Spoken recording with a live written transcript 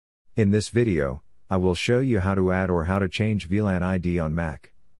In this video, I will show you how to add or how to change VLAN ID on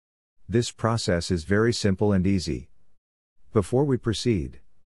Mac. This process is very simple and easy. Before we proceed,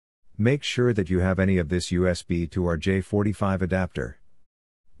 make sure that you have any of this USB to RJ45 adapter.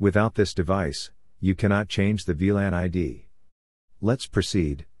 Without this device, you cannot change the VLAN ID. Let's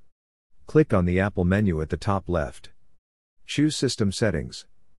proceed. Click on the Apple menu at the top left. Choose System Settings.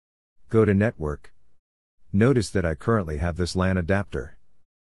 Go to Network. Notice that I currently have this LAN adapter.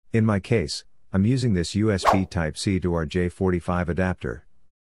 In my case, I'm using this USB Type-C to RJ45 adapter.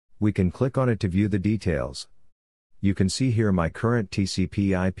 We can click on it to view the details. You can see here my current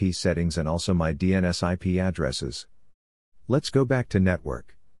TCP/IP settings and also my DNS IP addresses. Let's go back to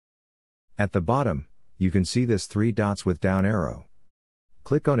Network. At the bottom, you can see this 3 dots with down arrow.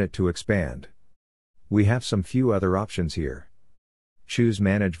 Click on it to expand. We have some few other options here. Choose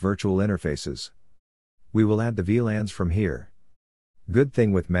Manage Virtual Interfaces. We will add the VLANs from here. Good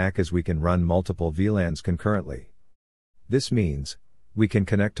thing with Mac is we can run multiple VLANs concurrently. This means, we can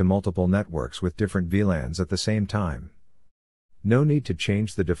connect to multiple networks with different VLANs at the same time. No need to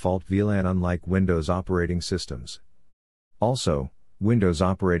change the default VLAN unlike Windows operating systems. Also, Windows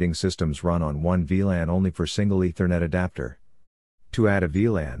operating systems run on one VLAN only for single Ethernet adapter. To add a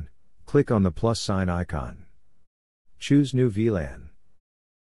VLAN, click on the plus sign icon. Choose New VLAN.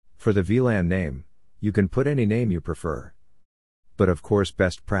 For the VLAN name, you can put any name you prefer. But of course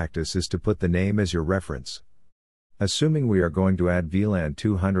best practice is to put the name as your reference. Assuming we are going to add VLAN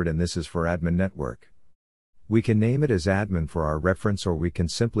 200 and this is for admin network. We can name it as admin for our reference, or we can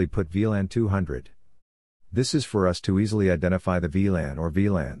simply put VLAN 200. This is for us to easily identify the VLAN or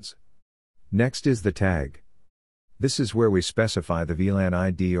VLANs. Next is the tag. This is where we specify the VLAN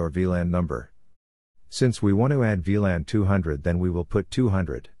ID or VLAN number. Since we want to add VLAN 200, then we will put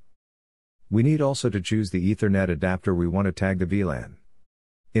 200. We need also to choose the Ethernet adapter we want to tag the VLAN.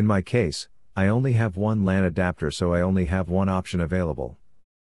 In my case, I only have one LAN adapter, so I only have one option available.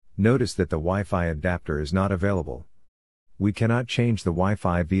 Notice that the Wi-Fi adapter is not available. We cannot change the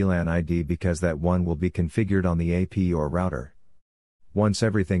Wi-Fi VLAN ID because that one will be configured on the AP or router. Once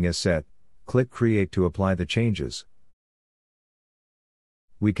everything is set, click Create to apply the changes.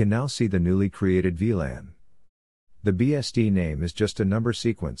 We can now see the newly created VLAN. The BSD name is just a number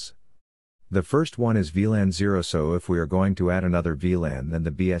sequence. The first one is VLAN 0, so if we are going to add another VLAN, then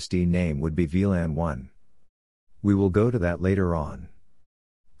the BSD name would be VLAN 1. We will go to that later on.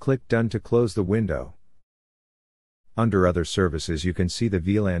 Click Done to close the window. Under Other Services you can see the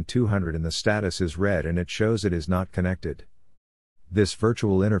VLAN 200 and the status is red and it shows it is not connected. This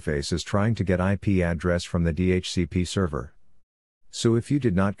virtual interface is trying to get IP address from the DHCP server. So if you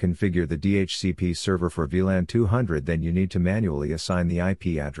did not configure the DHCP server for VLAN 200, then you need to manually assign the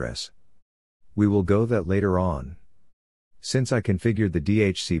IP address. We will go that later on. Since I configured the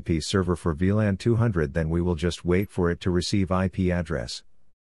DHCP server for VLAN 200, then we will just wait for it to receive IP address.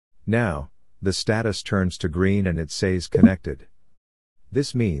 Now, the status turns to green and it says connected.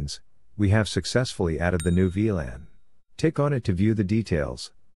 This means, we have successfully added the new VLAN. Tick on it to view the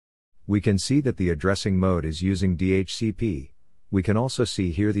details. We can see that the addressing mode is using DHCP. We can also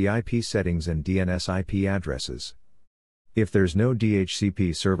see here the IP settings and DNS IP addresses. If there's no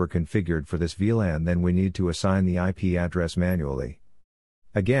DHCP server configured for this VLAN, then we need to assign the IP address manually.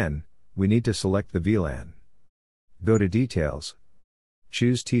 Again, we need to select the VLAN. Go to Details.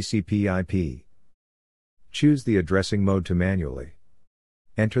 Choose TCP/IP. Choose the addressing mode to manually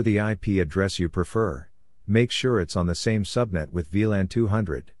enter the IP address you prefer. Make sure it's on the same subnet with VLAN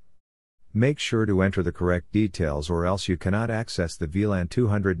 200. Make sure to enter the correct details or else you cannot access the VLAN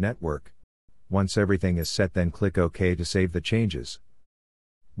 200 network. Once everything is set, then click OK to save the changes.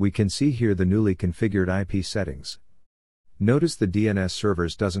 We can see here the newly configured IP settings. Notice the DNS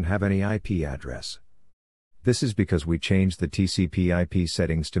servers doesn't have any IP address. This is because we changed the TCP/IP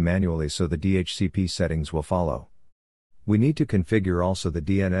settings to manually, so the DHCP settings will follow. We need to configure also the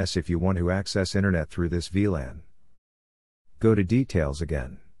DNS if you want to access internet through this VLAN. Go to Details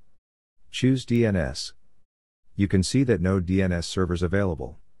again. Choose DNS. You can see that no DNS servers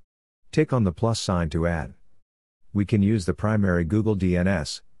available. Tick on the plus sign to add. We can use the primary Google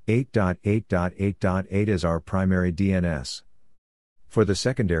DNS, 8.8.8.8 as our primary DNS. For the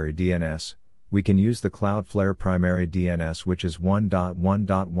secondary DNS, we can use the Cloudflare primary DNS, which is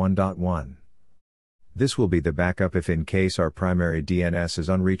 1.1.1.1. This will be the backup if in case our primary DNS is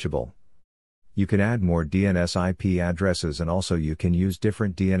unreachable. You can add more DNS IP addresses and also you can use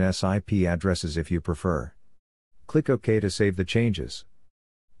different DNS IP addresses if you prefer. Click OK to save the changes.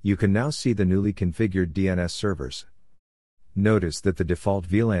 You can now see the newly configured DNS servers. Notice that the default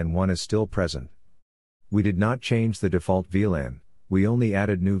VLAN 1 is still present. We did not change the default VLAN, we only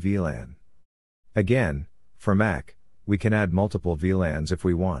added new VLAN. Again, for Mac, we can add multiple VLANs if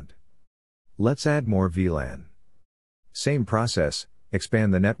we want. Let's add more VLAN. Same process,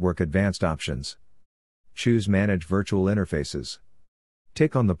 expand the Network Advanced options. Choose Manage Virtual Interfaces.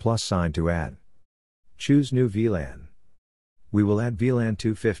 Tick on the plus sign to add. Choose New VLAN. We will add VLAN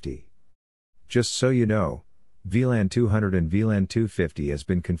 250. Just so you know, VLAN 200 and VLAN 250 has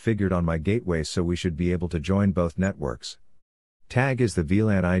been configured on my gateway, so we should be able to join both networks. Tag is the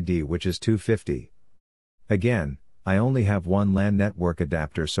VLAN ID, which is 250. Again, I only have one LAN network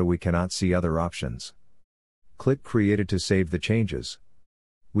adapter, so we cannot see other options. Click Created to save the changes.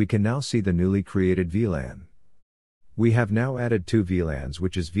 We can now see the newly created VLAN. We have now added two VLANs,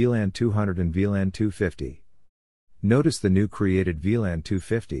 which is VLAN 200 and VLAN 250. Notice the new created VLAN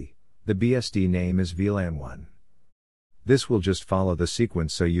 250, the BSD name is VLAN 1. This will just follow the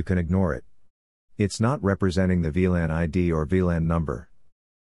sequence, so you can ignore it. It's not representing the VLAN ID or VLAN number.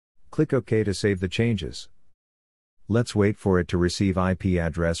 Click OK to save the changes. Let's wait for it to receive IP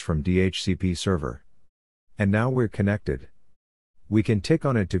address from DHCP server. And now we're connected. We can tick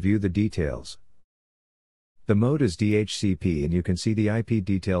on it to view the details. The mode is DHCP and you can see the IP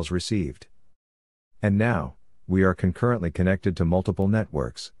details received. And now, we are concurrently connected to multiple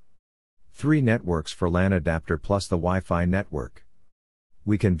networks. 3 networks for LAN adapter plus the Wi-Fi network.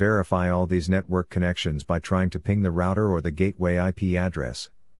 We can verify all these network connections by trying to ping the router or the gateway IP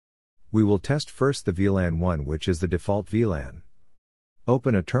address. We will test first the VLAN 1, which is the default VLAN.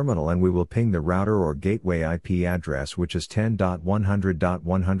 Open a terminal and we will ping the router or gateway IP address, which is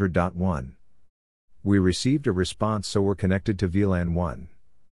 10.100.100.1. We received a response, so we're connected to VLAN 1.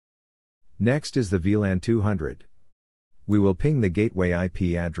 Next is the VLAN 200. We will ping the gateway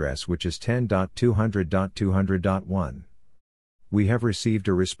IP address, which is 10.200.200.1. We have received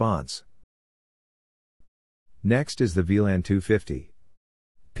a response. Next is the VLAN 250.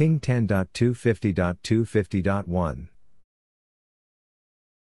 Ping 10.250.250.1.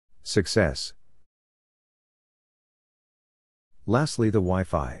 Success. Lastly, the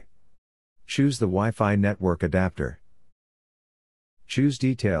Wi-Fi. Choose the Wi-Fi network adapter. Choose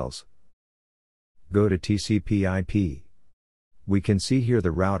Details. Go to TCP/IP. We can see here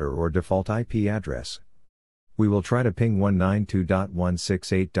the router or default IP address. We will try to ping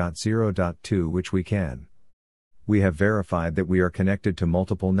 192.168.0.2, which we can. We have verified that we are connected to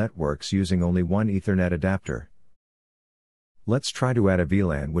multiple networks using only one Ethernet adapter. Let's try to add a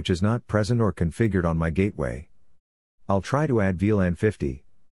VLAN which is not present or configured on my gateway. I'll try to add VLAN 50.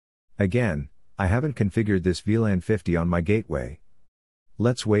 Again, I haven't configured this VLAN 50 on my gateway.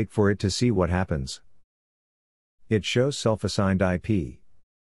 Let's wait for it to see what happens. It shows self-assigned IP.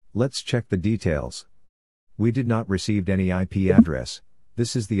 Let's check the details. We did not receive any IP address.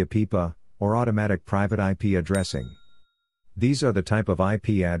 This is the APIPA, or automatic private IP addressing. These are the type of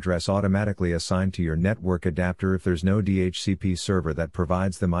IP address automatically assigned to your network adapter if there's no DHCP server that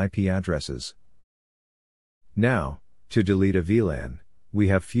provides them IP addresses. Now, to delete a VLAN, we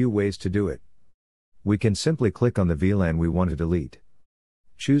have few ways to do it. We can simply click on the VLAN we want to delete.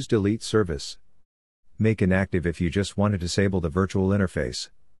 Choose Delete Service. Make inactive if you just want to disable the virtual interface.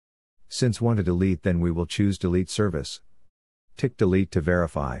 Since want to delete, then we will choose Delete Service. Tick Delete to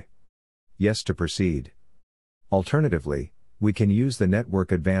verify. Yes to proceed. Alternatively, we can use the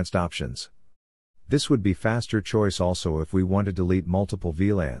Network Advanced options. This would be faster choice also if we want to delete multiple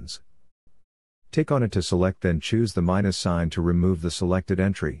VLANs. Tick on it to select, then choose the minus sign to remove the selected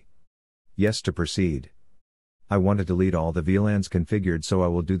entry. Yes to proceed. I want to delete all the VLANs configured, so I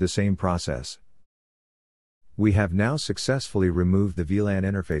will do the same process. We have now successfully removed the VLAN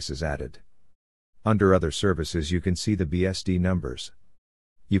interfaces added. Under Other Services you can see the BSD numbers.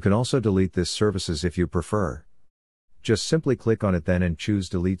 You can also delete this services if you prefer. Just simply click on it then and choose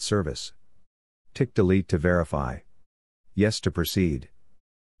Delete Service. Tick Delete to verify. Yes to proceed.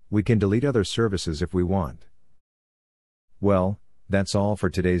 We can delete other services if we want. Well, that's all for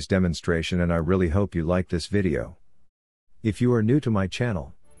today's demonstration, and I really hope you liked this video. If you are new to my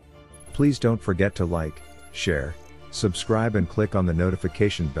channel, please don't forget to like, share, subscribe and click on the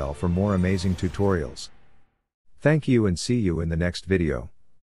notification bell for more amazing tutorials. Thank you and see you in the next video.